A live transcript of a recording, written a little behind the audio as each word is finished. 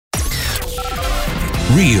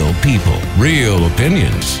Real people, real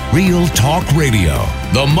opinions, Real Talk Radio.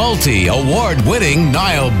 The multi-award-winning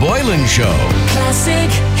Niall Boylan Show.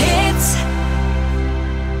 Classic hits.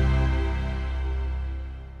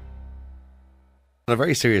 On a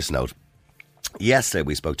very serious note, yesterday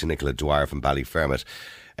we spoke to Nicola Dwyer from Ballyfermot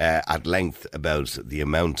at length about the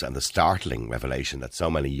amount and the startling revelation that so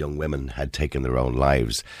many young women had taken their own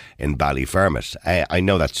lives in Ballyfermot. I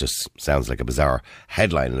know that just sounds like a bizarre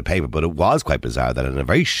headline in a paper, but it was quite bizarre that in a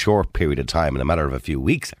very short period of time, in a matter of a few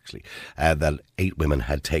weeks actually, that 8 women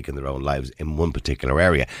had taken their own lives in one particular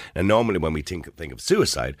area. Now normally when we think of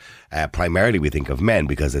suicide, primarily we think of men,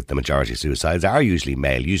 because the majority of suicides are usually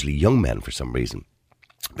male, usually young men for some reason,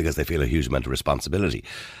 because they feel a huge amount of responsibility.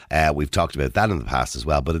 We've talked about that in the past as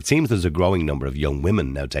well, but it seems there's a growing number of young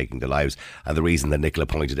women now taking their lives, and the reason that Nicola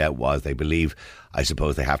pointed out was they believe, I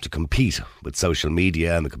suppose, they have to compete with social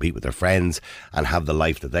media and they compete with their friends and have the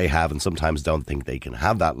life that they have, and sometimes don't think they can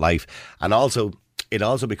have that life. And also, it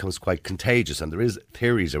also becomes quite contagious, and there is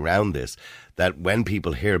theories around this, that when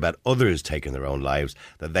people hear about others taking their own lives,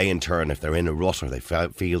 that they in turn, if they're in a rut or they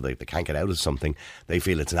feel they can't get out of something, they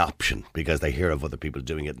feel it's an option because they hear of other people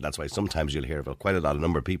doing it. And that's why sometimes you'll hear of quite a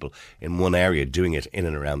number of people in one area doing it in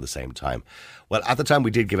and around the same time. Well, at the time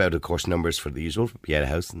we did give out, of course, numbers for the usual, for Pieta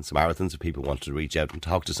House and Samaritans, if people wanted to reach out and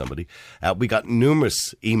talk to somebody. We got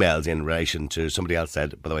numerous emails in relation to, somebody else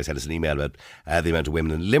said, by the way, sent us an email about the amount of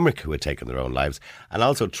women in Limerick who had taken their own lives. And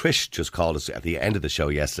also Trish just called us at the end of the show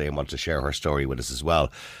yesterday and wanted to share her story with us as well.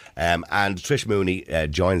 And Trish Mooney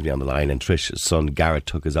joins me on the line, and Trish's son Garrett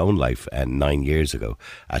took his own life 9 years ago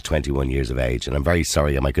at 21 years of age. And I'm very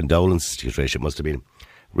sorry, and my condolences to you, Trish. It must have been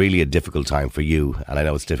really a difficult time for you, and I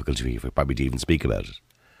know it's difficult for you probably to even speak about it.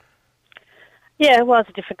 Yeah, it was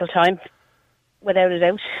a difficult time, without a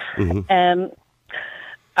doubt. Mm-hmm.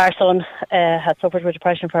 Our son had suffered with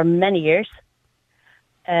depression for many years.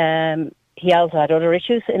 He also had other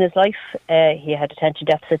issues in his life. He had attention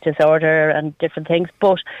deficit disorder and different things,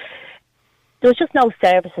 but there was just no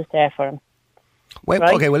services there for him. Well,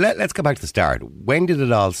 right? Okay, well, let's go back to the start. When did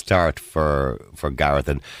it all start for Gareth?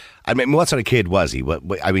 And I mean, what sort of kid was he?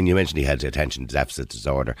 I mean, you mentioned he had attention deficit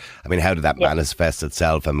disorder. I mean, how did that manifest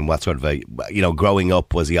itself? I mean, what sort of growing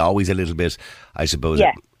up, was he always a little bit, I suppose,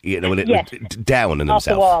 down in off himself?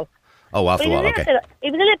 The wall. Oh, off the wall, okay.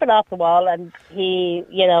 He was a little bit off the wall, and he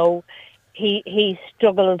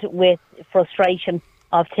struggled with frustration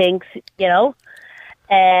of things,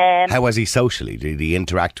 How was he socially? Did he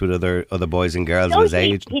interact with other boys and girls of his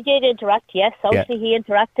age? He did interact, yes. Socially he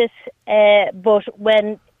interacted, but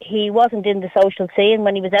when he wasn't in the social scene,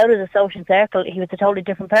 when he was out of the social circle, he was a totally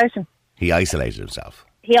different person. He isolated himself.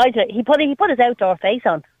 He put his outdoor face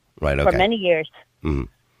on, right? Okay. For many years, mm-hmm.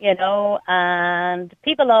 And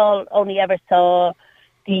people all only ever saw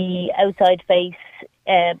the outside face.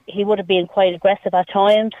 He would have been quite aggressive at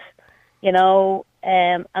times, and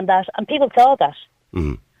people saw that.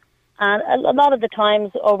 Mm-hmm. And a lot of the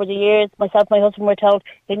times over the years, myself and my husband were told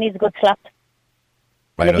he needs a good slap.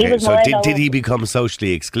 Right, okay. So did he become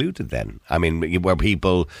socially excluded then? I mean, were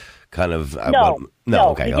people kind of... No,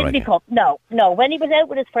 okay, he all didn't right. become... No. When he was out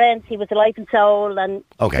with his friends, he was a life and soul and,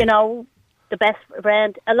 the best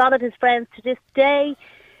friend. A lot of his friends to this day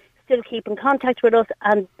still keep in contact with us,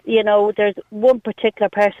 and, there's one particular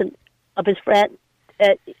person of his friend...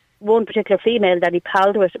 one particular female that he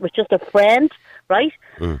palled with was just a friend, right?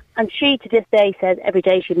 Mm. And she, to this day, says every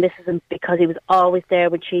day she misses him because he was always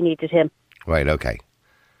there when she needed him. Right, okay.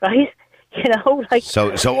 Right?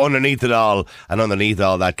 So underneath it all, and underneath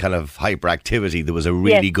all that kind of hyperactivity, there was a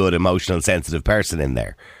really good, emotional, sensitive person in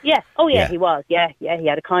there. Yeah. Oh, yeah, he was. Yeah, he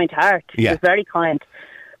had a kind heart. Yeah. He was very kind.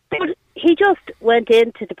 But he just went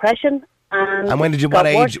into depression. And when did you? What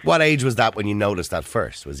age was that when you noticed that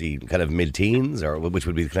first? Was he kind of mid-teens, or which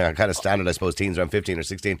would be kind of standard, I suppose, teens around 15 or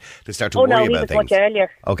 16, to start to worry about things? No, he was much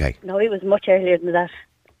earlier. Okay. No, he was much earlier than that.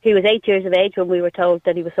 He was 8 years of age when we were told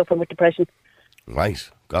that he was suffering with depression. Right.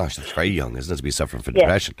 Gosh, that's very young, isn't it, to be suffering from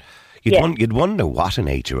depression? You'd wonder what an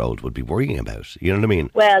 8-year-old would be worrying about. You know what I mean?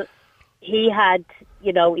 Well, he had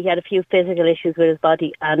a few physical issues with his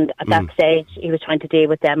body, and at that stage, he was trying to deal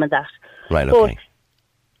with them and that. Right. Okay.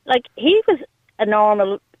 But, he was a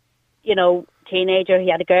normal, teenager. He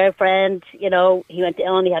had a girlfriend. He went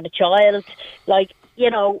on. He had a child.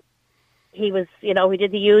 He was. He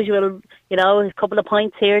did the usual. A couple of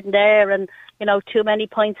pints here and there, and too many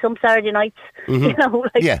pints some Saturday nights. Mm-hmm.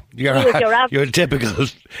 You're a typical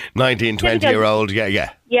 19, 20-year-old. Yeah.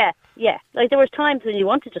 There was times when you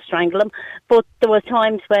wanted to strangle him, but there was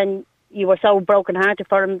times when you were so broken-hearted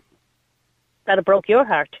for him that it broke your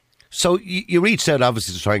heart. So you reached out,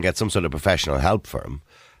 obviously, to try and get some sort of professional help for him.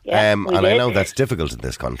 Yeah, and I know that's difficult in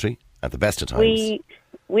this country at the best of times.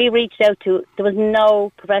 We reached out to, there was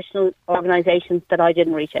no professional organisations that I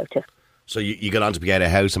didn't reach out to. So you got on to Pieta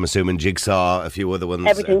House, I'm assuming Jigsaw, a few other ones.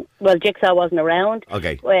 Everything. Well, Jigsaw wasn't around.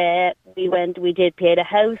 Okay. We did Pieta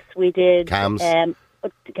House. We did CAMS.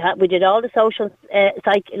 We did all the social,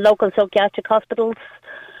 local psychiatric hospitals.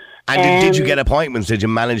 And did you get appointments? Did you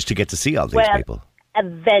manage to get to see all these people?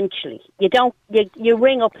 Eventually, you don't. You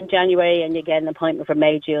ring up in January and you get an appointment for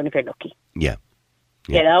May, June if you're lucky. Yeah.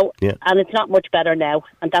 You know, and it's not much better now,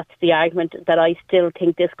 and that's the argument that I still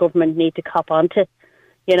think this government need to cop onto.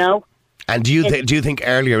 You know. And do you think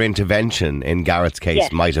earlier intervention in Garrett's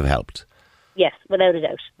case might have helped? Yes, without a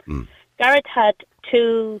doubt. Garrett had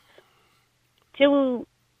two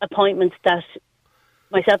appointments that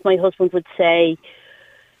myself and my husband would say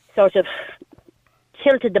sort of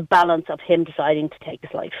tilted the balance of him deciding to take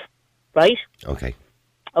his life, right? Okay.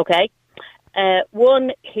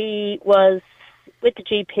 One, he was with the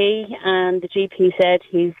GP, and the GP said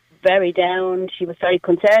he's very down. She was very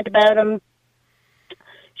concerned about him.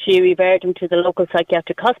 She referred him to the local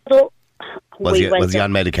psychiatric hospital. Was he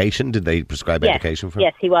on medication? Did they prescribe medication for him?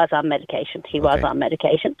 Yes, he was on medication. Was on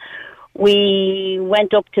medication. We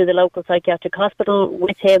went up to the local psychiatric hospital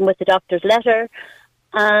with him with the doctor's letter,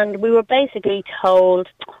 and we were basically told,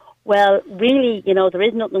 well, really, you know, there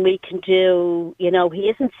is nothing we can do. You know, he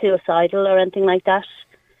isn't suicidal or anything like that,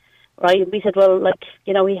 right? We said, well, like,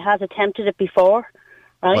 you know, he has attempted it before,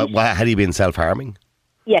 right? Well, had he been self-harming?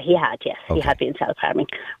 Yeah, he had, yes. Okay. He had been self-harming,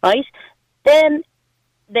 right? Then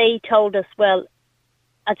they told us, well,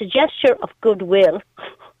 as a gesture of goodwill,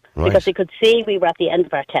 because they could see we were at the end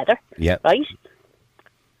of our tether, right?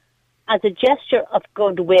 As a gesture of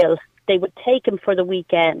goodwill, they would take him for the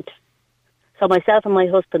weekend. So myself and my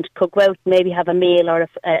husband could go out and maybe have a meal or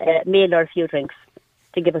a few drinks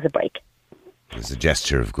to give us a break. It's a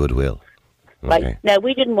gesture of goodwill. Right. Okay. Now,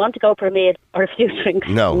 we didn't want to go for a meal or a few drinks.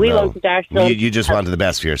 No, we wanted our son. You just wanted the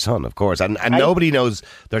best for your son, of course. And nobody knows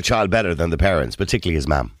their child better than the parents, particularly his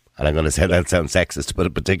mum. And I'm going to say that sounds sexist,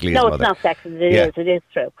 but particularly his mother. No, it's not sexist. It is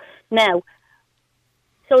true. Now,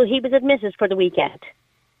 so he was admitted for the weekend,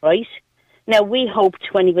 right? Now, we hoped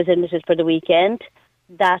when he was admitted for the weekend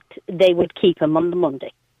that they would keep him on the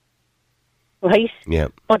Monday, right? Yeah.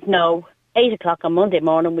 But no, 8 o'clock on Monday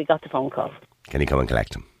morning, we got the phone call. Can you come and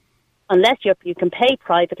collect him? Unless you can pay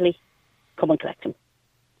privately, come and collect him.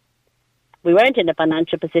 We weren't in a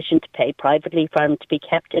financial position to pay privately for him to be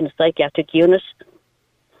kept in a psychiatric unit,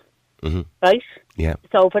 right? Yeah.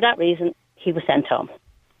 So for that reason, he was sent home.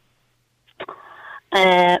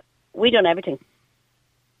 We done everything.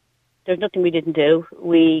 There's nothing we didn't do.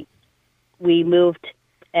 We moved.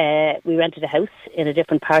 We rented a house in a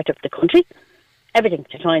different part of the country. Everything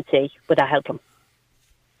to try and see would that help him.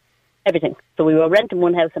 Everything. So we were renting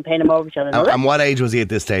one house and paying a mortgage on another. And what age was he at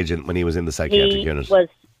this stage when he was in the psychiatric unit? He was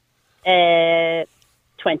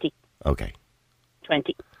 20. Okay.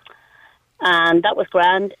 20. And that was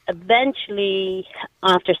grand. Eventually,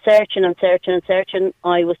 after searching,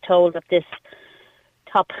 I was told that this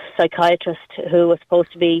top psychiatrist who was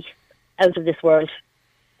supposed to be out of this world,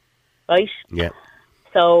 right? Yeah.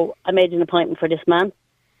 So I made an appointment for this man.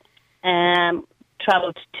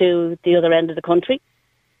 Travelled to the other end of the country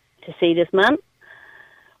to see this man.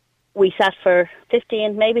 We sat for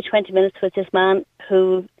 15, maybe 20 minutes with this man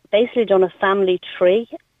who basically done a family tree,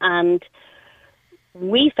 and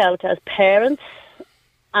we felt as parents,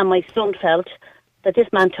 and my son felt, that this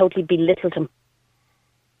man totally belittled him,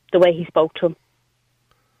 the way he spoke to him.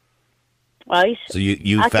 Right? So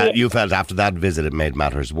you felt after that visit it made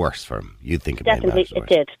matters worse for him? You think it made matters worse?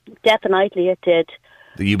 Definitely it did. Definitely it did.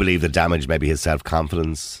 Do you believe that damaged maybe his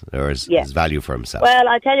self-confidence or his value for himself? Well,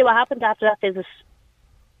 I'll tell you what happened after that visit.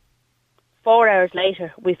 4 hours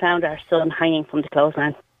later, we found our son hanging from the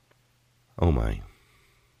clothesline. Oh, my.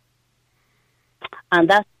 And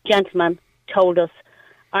that gentleman told us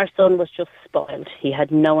our son was just spoiled. He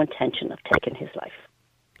had no intention of taking his life.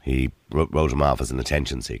 He wrote him off as an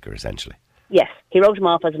attention seeker, essentially. Yes, he wrote him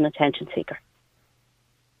off as an attention seeker.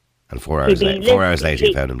 And 4 hours later,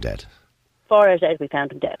 you found him dead. 4 hours later, we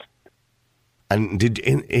found him dead. And did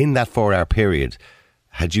in that 4 hour period,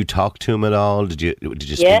 had you talked to him at all? Did you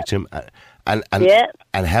speak to him?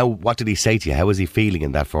 And how? What did he say to you? How was he feeling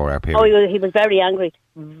in that 4 hour period? Oh, he was very angry,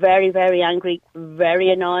 very, very angry, very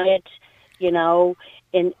annoyed. You know,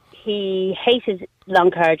 he hated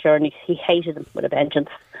long car journeys. He hated them with a vengeance,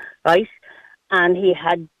 right? And he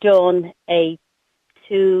had done a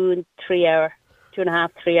 2.5, 3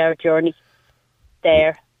 hour journey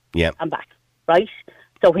there and back, right?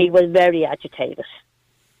 So he was very agitated,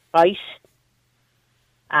 right?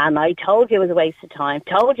 And I told you it was a waste of time,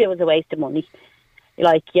 told you it was a waste of money.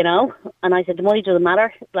 Like, you know, and I said, the money doesn't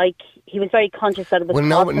matter. Like, he was very conscious that it was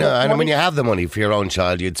no, and when you have the money for your own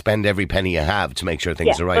child, you'd spend every penny you have to make sure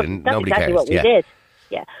things are right, and nobody exactly cares. What we did.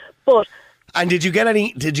 Yeah. But... And did you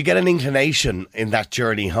get an inclination in that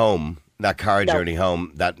journey home, that car journey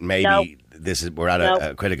home, that maybe we're at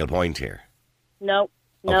a critical point here? No.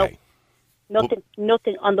 Okay.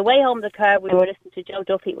 Nothing. On the way home in the car, we were listening to Joe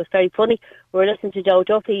Duffy. It was very funny. We were listening to Joe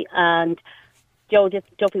Duffy, and Joe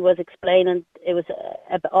Duffy was explaining, it was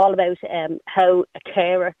all about how a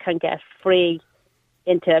carer can get free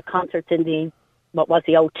into concerts in the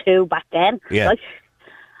O2 back then. Yeah. Right?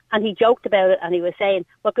 And he joked about it, and he was saying,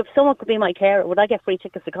 look, if someone could be my carer, would I get free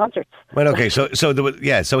tickets to concerts? Well, okay, so there was,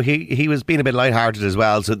 so he was being a bit lighthearted as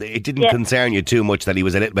well, so it didn't concern you too much that he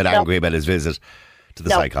was a little bit angry about his visit to the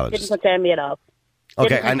psychologist. It didn't concern me at all.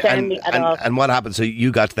 Okay, and what happened? So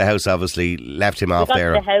you got to the house, obviously, left him off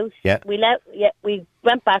there. We got to the house. Yeah. We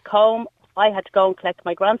went back home. I had to go and collect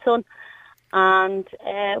my grandson, and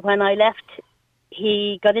when I left,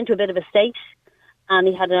 he got into a bit of a state, and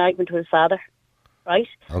he had an argument with his father. Right?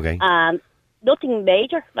 Okay. Nothing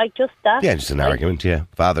major, like just that. Yeah, just an argument,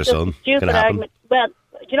 father-son. Stupid argument. Well,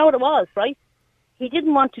 do you know what it was, right? He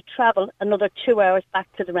didn't want to travel another 2 hours back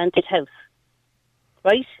to the rented house,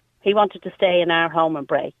 right? He wanted to stay in our home in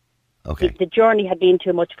Bray. Okay. The journey had been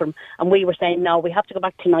too much for him, and we were saying, no, we have to go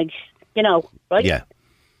back tonight, you know, right? Yeah.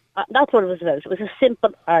 That's what it was about. It was a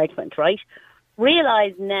simple argument, right?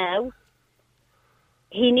 Realise now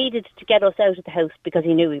he needed to get us out of the house because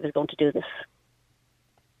he knew he was going to do this.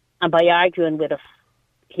 And by arguing with us,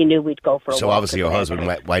 he knew we'd go for a walk. So obviously your husband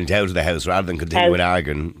went out of the house rather than continuing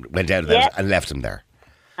arguing, went out of the house and left him there.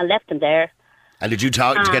 And left him there. And did you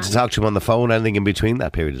get to talk to him on the phone, anything in between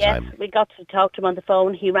that period of time? Yes, we got to talk to him on the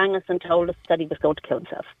phone. He rang us and told us that he was going to kill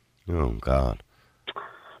himself. Oh, God.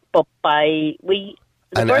 But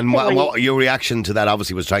what your reaction to that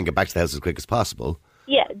obviously was trying to get back to the house as quick as possible.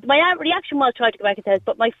 Yeah, my reaction was trying to get back to the house,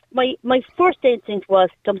 but my first instinct was,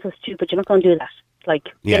 don't be so stupid, you're not going to do that. Like,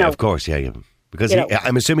 yeah, you know, of course, yeah. Because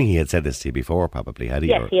I'm assuming he had said this to you before, probably, had he?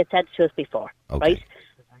 Yes, he had said it to us before, okay. Right?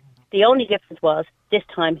 The only difference was, this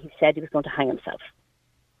time he said he was going to hang himself.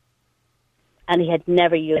 And he had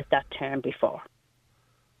never used that term before.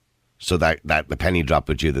 So that the penny dropped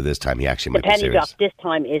with you that this time he actually might be serious. The penny drop this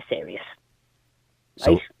time is serious.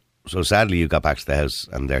 Right? So sadly you got back to the house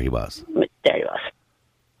and there he was. There he was.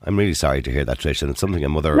 I'm really sorry to hear that, Trish, and it's something a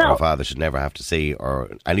mother or a father should never have to see, or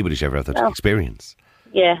anybody should ever have to experience.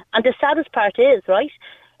 Yeah, and the saddest part is, right,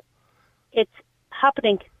 it's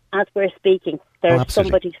happening as we're speaking. There's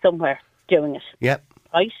somebody somewhere doing it. Yeah.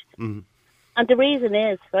 Right? Mm-hmm. And the reason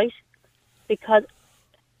is, right, because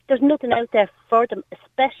there's nothing out there for them,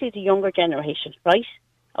 especially the younger generation, right?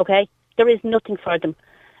 Okay? There is nothing for them.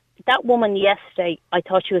 That woman yesterday, I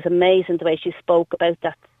thought she was amazing the way she spoke about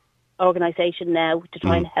that organisation now to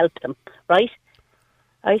try and help them, right?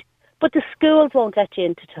 But the schools won't let you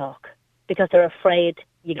in to talk because they're afraid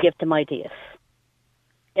you give them ideas.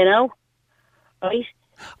 You know? Right?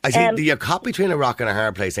 I see you're caught between a rock and a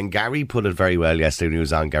hard place, and Gary put it very well yesterday when he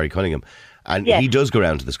was on, Gary Cunningham. And he does go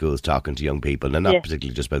around to the schools talking to young people, and not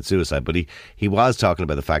particularly just about suicide, but he was talking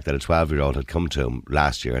about the fact that a 12-year-old had come to him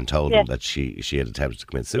last year and told him that she had attempted to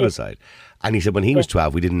commit suicide. And he said when he was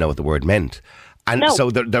 12, we didn't know what the word meant. And so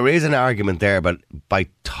there is an argument there, but by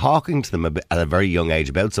talking to them at a very young age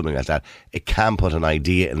about something like that, it can put an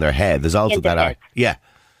idea in their head. There's also that... Yeah.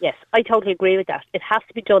 Yes, I totally agree with that. It has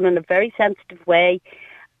to be done in a very sensitive way,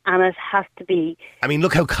 and it has to be... I mean,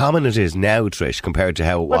 look how common it is now, Trish, compared to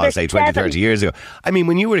how it was, say, 20, 30 years ago. I mean,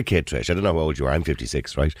 when you were a kid, Trish, I don't know how old you are, I'm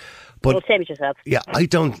 56, right? But well, same as yourself. Yeah, I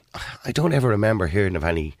don't ever remember hearing of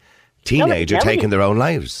any teenager taking their own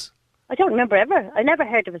lives. I don't remember ever. I never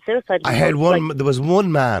heard of a suicide. I heard there was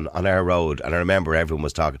one man on our road, and I remember everyone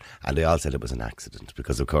was talking, and they all said it was an accident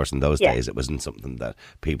because, of course, in those days it wasn't something that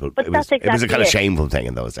people. But it was a kind of shameful thing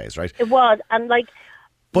in those days, right? It was, and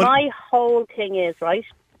my whole thing is right.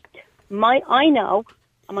 I know,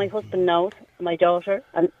 and my husband knows, and my daughter,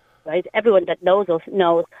 and right, everyone that knows us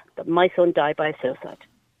knows that my son died by suicide,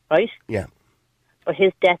 right? Yeah. But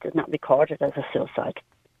his death is not recorded as a suicide.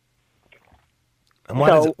 And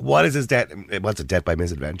what is his death? What's a death by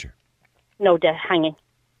misadventure? No, death hanging.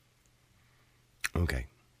 Okay.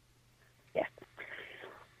 Yeah.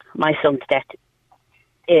 My son's death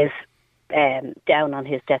is down on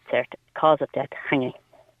his death cert, cause of death, hanging.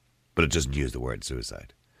 But it doesn't use the word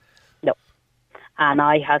suicide? No. And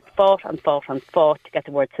I had fought to get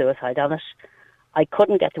the word suicide on it. I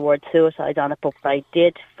couldn't get the word suicide on it, but what I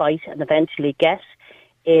did fight and eventually get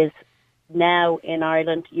is now in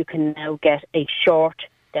Ireland you can now get a short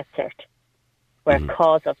death cert where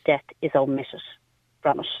cause of death is omitted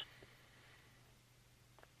from it.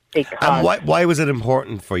 Because, and why was it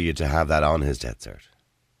important for you to have that on his death cert?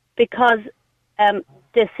 Because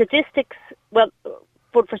the statistics, but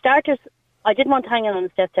for starters, I didn't want to hang on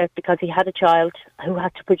his death cert because he had a child who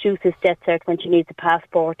had to produce his death cert when she needs a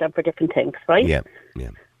passport and for different things, right? Yeah.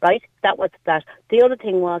 Right? That was that. The other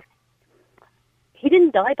thing was, he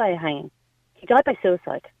didn't die by a hanging. He died by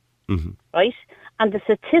suicide, right? And the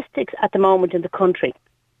statistics at the moment in the country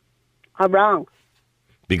are wrong.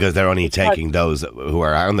 Because they're only taking those who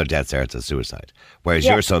are on their death certs as suicide. Whereas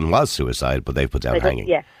your son was suicide, but they've put down hanging.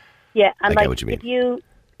 Yeah. And I get what you mean.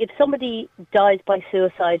 If somebody dies by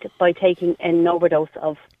suicide by taking an overdose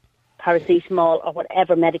of paracetamol or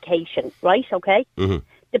whatever medication, right, okay?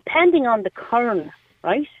 Depending on the coroner,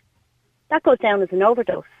 right, that goes down as an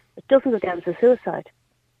overdose. It doesn't go down as a suicide.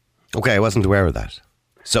 Okay, I wasn't aware of that.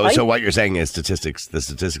 So right? So what you're saying is the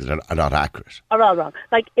statistics are not accurate. Are all wrong.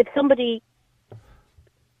 Like, if somebody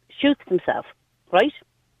shoots himself, right,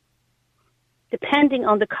 depending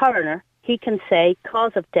on the coroner, he can say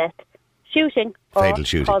cause of death, shooting, or fatal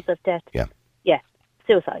shooting. Cause of death. Yeah,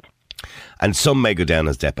 suicide. And some may go down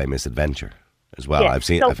as death by misadventure as well. Yeah.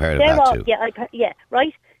 I've heard of that too.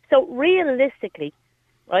 Right. So realistically,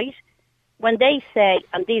 right, when they say,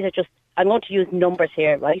 and these are just, I'm going to use numbers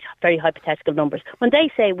here, right, very hypothetical numbers. When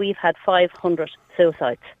they say we've had 500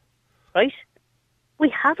 suicides, right, we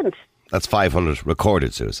haven't. That's 500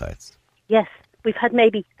 recorded suicides. Yes, we've had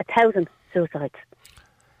maybe 1,000 suicides.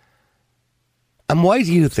 And why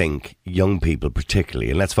do you think young people particularly,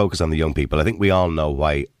 and let's focus on the young people, I think we all know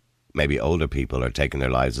why maybe older people are taking their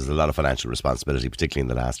lives. There's a lot of financial responsibility, particularly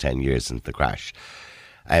in the last 10 years since the crash.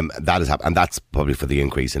 That has happened, and that's probably for the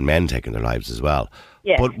increase in men taking their lives as well.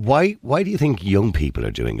 Yeah. But why do you think young people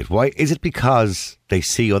are doing it? Why is it because they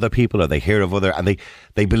see other people or they hear of other, and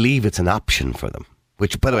they believe it's an option for them?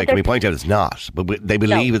 Which, by the way, can we point out it's not, but they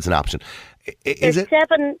believe it's an option. Is it?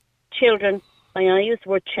 7 children, I use the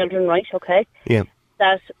word children, right, okay? Yeah.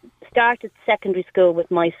 That started secondary school with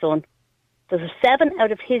my son. There's 7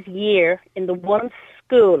 out of his year in the one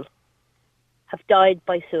school have died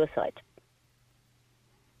by suicide.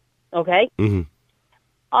 Okay? Mm-hmm.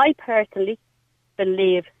 I personally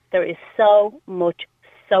believe there is so much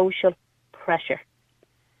social pressure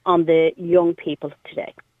on the young people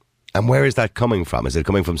today. And where is that coming from? Is it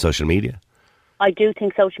coming from social media? I do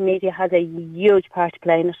think social media has a huge part to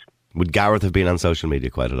play in it. Would Gareth have been on social media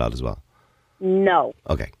quite a lot as well? No.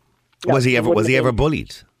 Okay. No, was he ever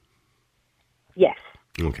bullied? Yes.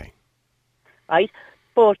 Okay. Right?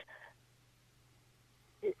 But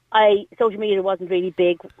social media wasn't really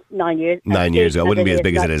big 9 years. 9 years ago. It wouldn't be as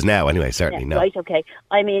big as it is now anyway, certainly, no. Right, okay.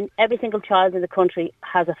 I mean, every single child in the country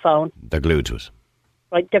has a phone. They're glued to it.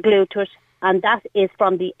 Right, they're glued to it. And that is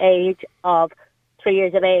from the age of 3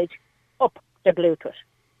 years of age up, they're glued to it.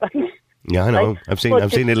 Right? Yeah, I know. Right? I've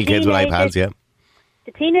seen little kids with iPads, yeah.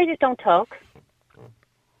 The teenagers don't talk,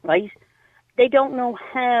 right? They don't know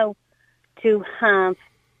how to have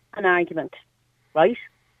an argument, right?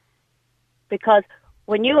 Because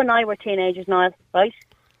when you and I were teenagers, Niall, right,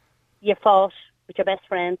 you fought with your best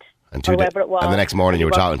friend, or whoever it was. And the next morning you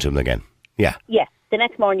were talking to them again. Yeah. Yeah, the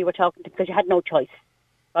next morning you were talking to them because you had no choice,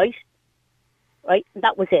 right? Right? And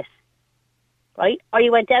that was it. Right? Or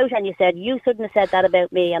you went out and you said, you shouldn't have said that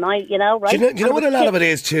about me, and right? Do you know what a lot of it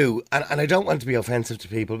is too? And I don't want to be offensive to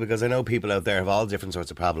people because I know people out there have all different sorts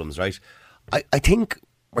of problems, right? I think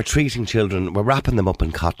we're treating children, we're wrapping them up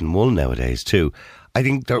in cotton wool nowadays too. I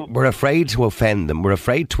think we're afraid to offend them. We're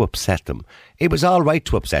afraid to upset them. It was all right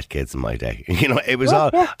to upset kids in my day. It was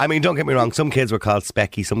all... Yeah. I mean, don't get me wrong. Some kids were called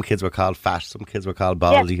specky. Some kids were called fat. Some kids were called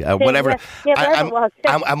baldy. Whatever.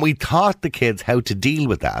 And we taught the kids how to deal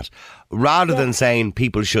with that rather than saying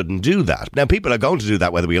people shouldn't do that. Now, people are going to do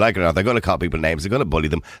that whether we like it or not. They're going to call people names. They're going to bully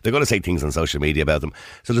them. They're going to say things on social media about them.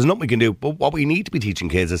 So there's nothing we can do. But what we need to be teaching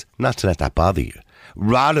kids is not to let that bother you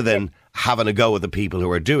rather than having a go at the people who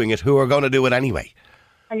are doing it, who are going to do it anyway.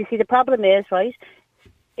 And you see, the problem is, right,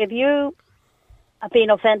 if you have been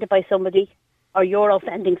offended by somebody or you're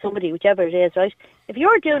offending somebody, whichever it is, right, if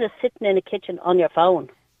you're doing it sitting in a kitchen on your phone,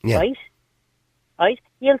 right,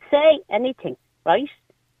 you'll say anything, right?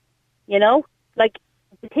 Like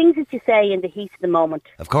the things that you say in the heat of the moment,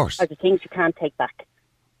 of course, are the things you can't take back,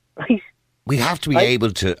 right? We have to be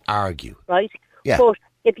able to argue. Right? Yeah. But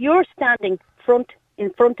if you're standing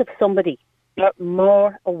in front of somebody, you're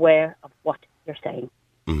more aware of what you're saying.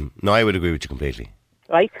 No, I would agree with you completely.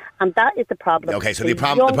 Right? And that is the problem. Okay, so the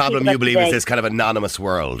problem you believe is this kind of anonymous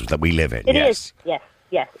world that we live in. It is. Yes.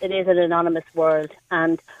 It is an anonymous world.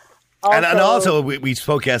 And And also, we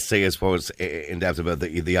spoke yesterday, I suppose, in depth about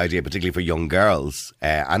the idea, particularly for young girls,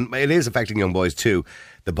 and it is affecting young boys too,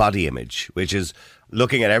 the body image, which is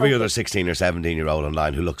looking at every other 16 or 17-year-old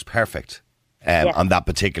online who looks perfect on that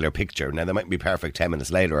particular picture. Now, they might be perfect 10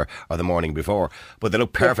 minutes later or the morning before, but they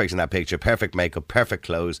look perfect in that picture, perfect makeup, perfect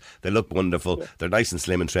clothes, they look wonderful, they're nice and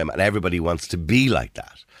slim and trim, and everybody wants to be like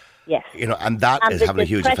that. Yes. You know, and that is having a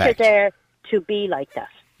huge effect. There's pressure there to be like that.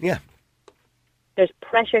 Yeah. There's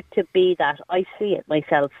pressure to be that. I see it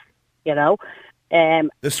myself, you know.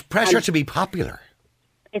 There's pressure to be popular.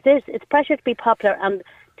 It is. It's pressure to be popular and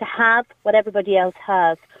to have what everybody else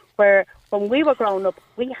has. Where when we were growing up,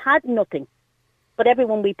 we had nothing. But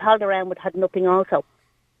everyone we palled around with had nothing also.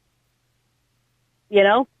 You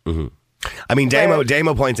know? Mm-hmm. I mean,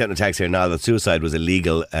 Damo points out in the text here now that suicide was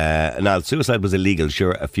illegal.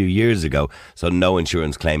 Sure, a few years ago, so no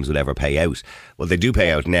insurance claims would ever pay out. Well, they do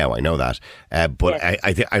pay out now, I know that. But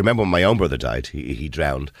yes. I remember when my own brother died, he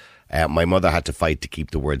drowned. My mother had to fight to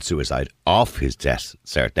keep the word suicide off his death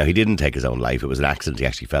cert. Now, he didn't take his own life. It was an accident. He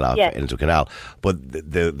actually fell off into a canal. But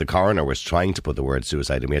the coroner was trying to put the word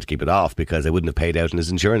suicide and we had to keep it off because they wouldn't have paid out in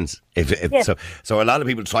his insurance. So a lot of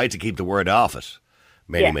people tried to keep the word off it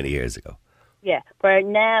many years ago. Yeah, where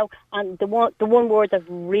now, and the one word that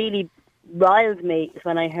really riled me is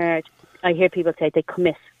when I hear people say they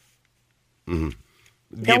commit. Mm-hmm.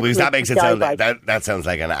 Yeah, because that makes it sound like that sounds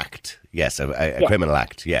like an act. Yes, a criminal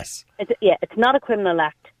act. Yes. It's not a criminal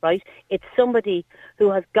act, right? It's somebody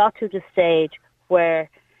who has got to the stage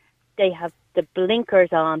where they have the blinkers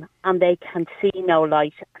on and they can see no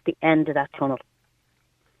light at the end of that tunnel.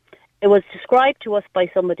 It was described to us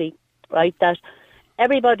by somebody, right, that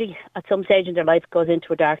everybody at some stage in their life goes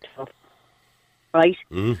into a dark tunnel, right?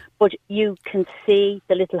 Mm. But you can see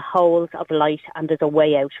the little holes of light and there's a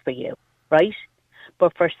way out for you, right?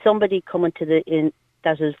 But for somebody coming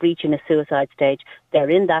that is reaching a suicide stage, they're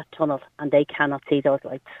in that tunnel and they cannot see those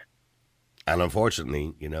lights. And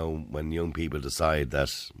unfortunately, you know, when young people decide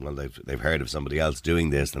that, well, they've heard of somebody else doing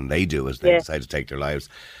this and they do it, they decide to take their lives,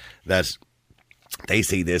 that they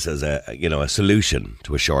see this as a solution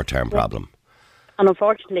to a short-term problem. And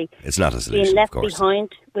unfortunately, it's not a solution, being left of course.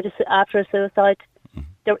 behind after a suicide,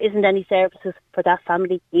 there isn't any services for that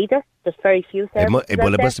family either. There's very few services. It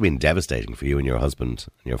must have been devastating for you and your husband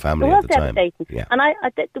and your family at the time. It was devastating. Yeah.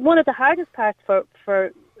 And one of the hardest parts for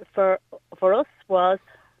us was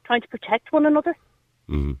trying to protect one another.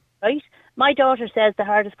 Mm-hmm. Right? My daughter says the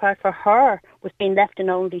hardest part for her was being left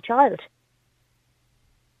an only child.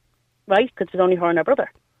 Right? Because it was only her and her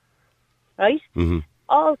brother. Right? Mm-hmm.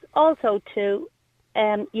 Also, too,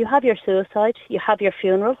 you have your suicide, you have your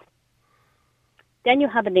funeral, then you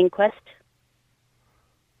have an inquest,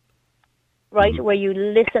 right, where you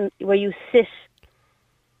listen, where you sit.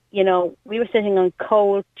 You know, we were sitting on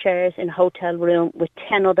cold chairs in a hotel room with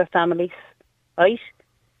 10 other families, right,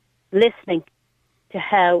 listening to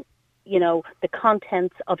how, you know, the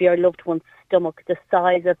contents of your loved one's stomach, the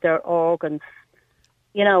size of their organs,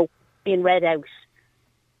 you know, being read out,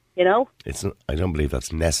 you know? I don't believe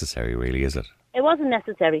that's necessary, really, is it? It wasn't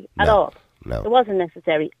necessary at all. No. It wasn't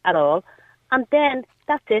necessary at all. And then,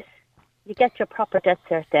 that's it. You get your proper death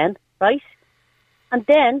cert then, right? And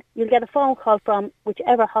then you'll get a phone call from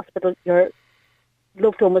whichever hospital your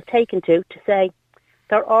loved one was taken to say,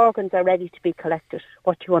 their organs are ready to be collected.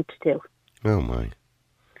 What do you want to do? Oh, my.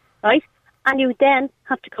 Right? And you then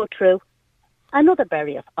have to go through another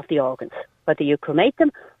burial of the organs, whether you cremate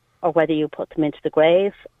them or whether you put them into the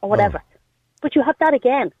grave or whatever. Oh. But you have that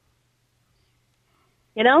again.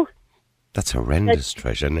 You know? That's horrendous,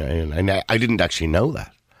 Trish. And I didn't actually know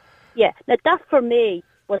that. Yeah. Now, that for me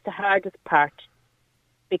was the hardest part.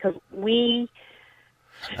 Because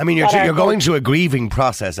I mean, you're going through a grieving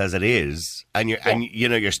process as it is, and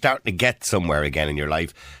you're starting to get somewhere again in your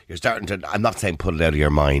life. You're starting to. I'm not saying put it out of your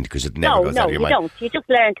mind because it never goes out of your mind. No, you don't. You just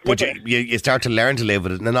learn to live with it. You start to learn to live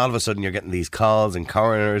with it, and then all of a sudden you're getting these calls and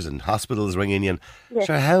coroners and hospitals ringing you. And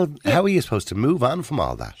so how are you supposed to move on from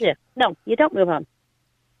all that? Yeah, no, you don't move on.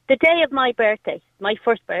 The day of my birthday, my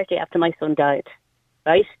first birthday after my son died,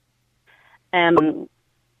 right?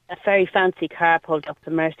 A very fancy car pulled up,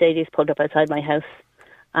 the Mercedes pulled up outside my house,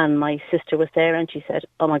 and my sister was there, and she said,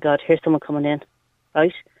 "Oh my God, here's someone coming in,"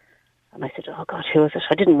 right? And I said, "Oh God, who is it?"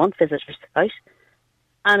 I didn't want visitors, right?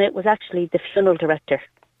 And it was actually the funeral director,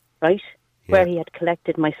 right, where he had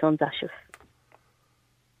collected my son's ashes.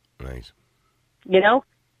 Right. You know,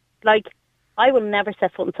 like, I will never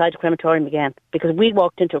set foot inside a crematorium again, because we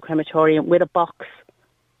walked into a crematorium with a box,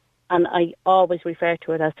 and I always refer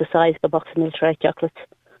to it as the size of a box of Milk chocolates.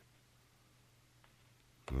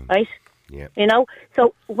 Right? Yeah. You know?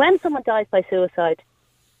 So when someone dies by suicide,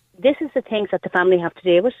 this is the things that the family have to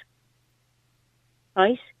deal with,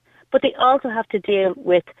 right? But they also have to deal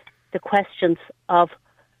with the questions of,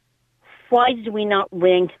 why did we not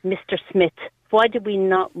ring Mr. Smith? Why did we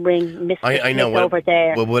not ring Mr. I know, Smith over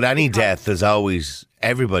there? Well, with any death, there's always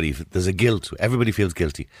there's a guilt. Everybody feels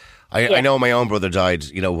guilty. I know my own brother died.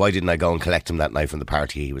 You know, why didn't I go and collect him that night from the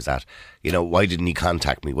party he was at? You know, why didn't he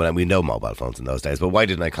contact me? Well, we know mobile phones in those days, but why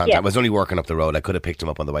didn't I contact him? I was only working up the road. I could have picked him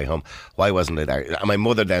up on the way home. Why wasn't I there? And my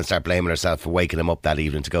mother then started blaming herself for waking him up that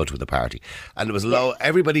evening to go to the party. And it was low.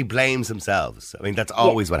 Everybody blames themselves. I mean, that's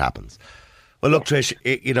always what happens. Well, look, Trish,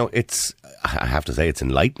 I have to say it's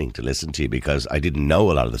enlightening to listen to you, because I didn't know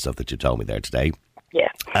a lot of the stuff that you told me there today. Yeah.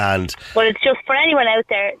 But it's just for anyone out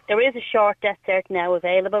there, there is a short death cert now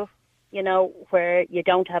available, you know, where you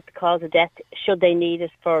don't have to cause of death should they need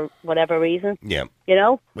it for whatever reason. Yeah. You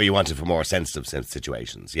know? Well, you want it for more sensitive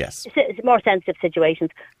situations, yes. It's more sensitive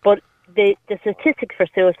situations. But the statistics for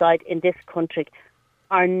suicide in this country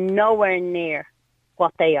are nowhere near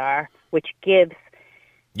what they are, which gives...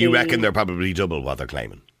 You reckon they're probably double what they're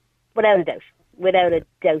claiming? Without a doubt. Without a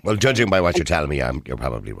doubt. Well, judging by what you're telling me, you're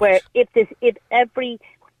probably right. Where if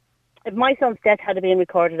my son's death had been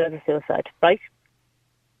recorded as a suicide, right?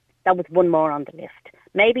 That was one more on the list.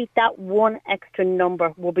 Maybe that one extra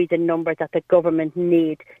number will be the number that the government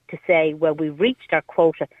need to say, well, we've reached our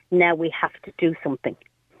quota, now we have to do something.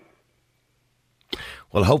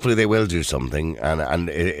 Well, hopefully they will do something, and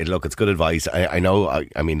look, it's good advice. I know.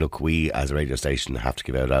 I mean, look, we as a radio station have to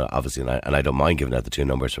give out, obviously, and I don't mind giving out the 2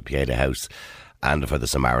 numbers for Pieta House and for the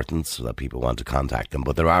Samaritans, so that people want to contact them.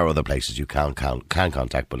 But there are other places you can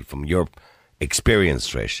contact. But from your experience,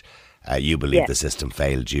 Trish, you believe the system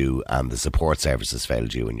failed you and the support services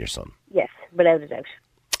failed you and your son. Yes, without a doubt.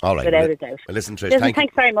 All right. Without a doubt. Well, listen, Trish,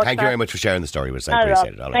 thanks very much. Thank you very much for sharing the story with us. I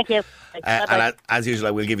appreciate it. All right. Thank you. And as usual,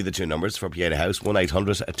 I will give you the 2 numbers for Pieta House,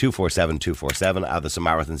 1-800-247-247, and the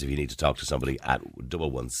Samaritans if you need to talk to somebody at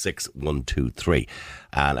 116-123.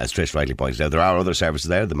 And as Trish rightly pointed out, there are other services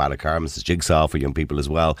there, the Malacarm, Mrs. Jigsaw for young people as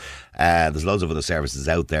well. There's loads of other services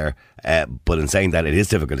out there, but in saying that, it is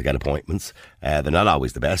difficult to get appointments. They're not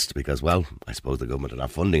always the best because, well, I suppose the government are not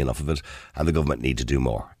funding enough of it, and the government need to do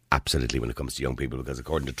more. Absolutely, when it comes to young people, because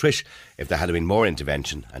according to Trish, if there had been more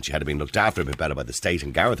intervention and she had been looked after a bit better by the state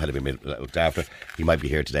and Gareth had been looked after, he might be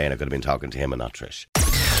here today and I could have been talking to him and not Trish.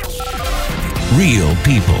 Real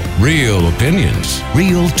people, real opinions,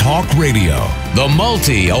 real talk radio. The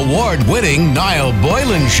multi-award winning Niall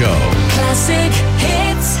Boylan Show. Classic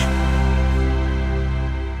hits.